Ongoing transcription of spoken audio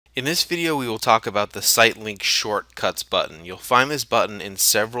In this video, we will talk about the SiteLink Shortcuts button. You'll find this button in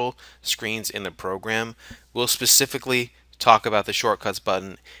several screens in the program. We'll specifically talk about the Shortcuts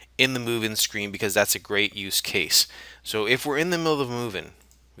button in the Move-In screen because that's a great use case. So if we're in the middle of move-in,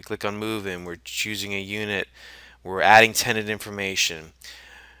 we click on Move-In, we're choosing a unit, we're adding tenant information,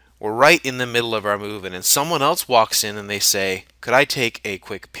 we're right in the middle of our move-in, and someone else walks in and they say, "Could I take a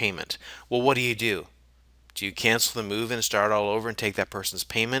quick payment?" Well, what do? Do you cancel the move and start all over and take that person's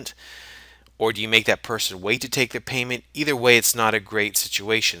payment? Or do you make that person wait to take their payment? Either way, it's not a great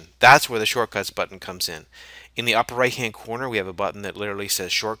situation. That's where the Shortcuts button comes in. In the upper right hand corner, we have a button that literally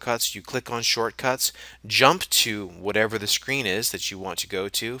says Shortcuts. You click on Shortcuts, jump to whatever the screen is that you want to go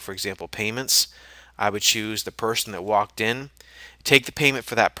to. For example, payments. I would choose the person that walked in. Take the payment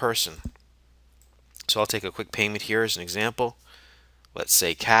for that person. So I'll take a quick payment here as an example. Let's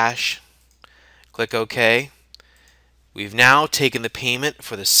say cash. Click OK. We've now taken the payment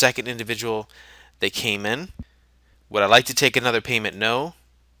for the second individual that came in. Would I like to take another payment? No.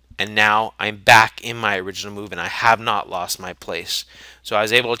 And now I'm back in my original move and I have not lost my place. So I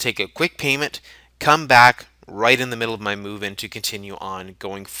was able to take a quick payment, come back right in the middle of my move-in to continue on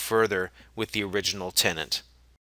going further with the original tenant.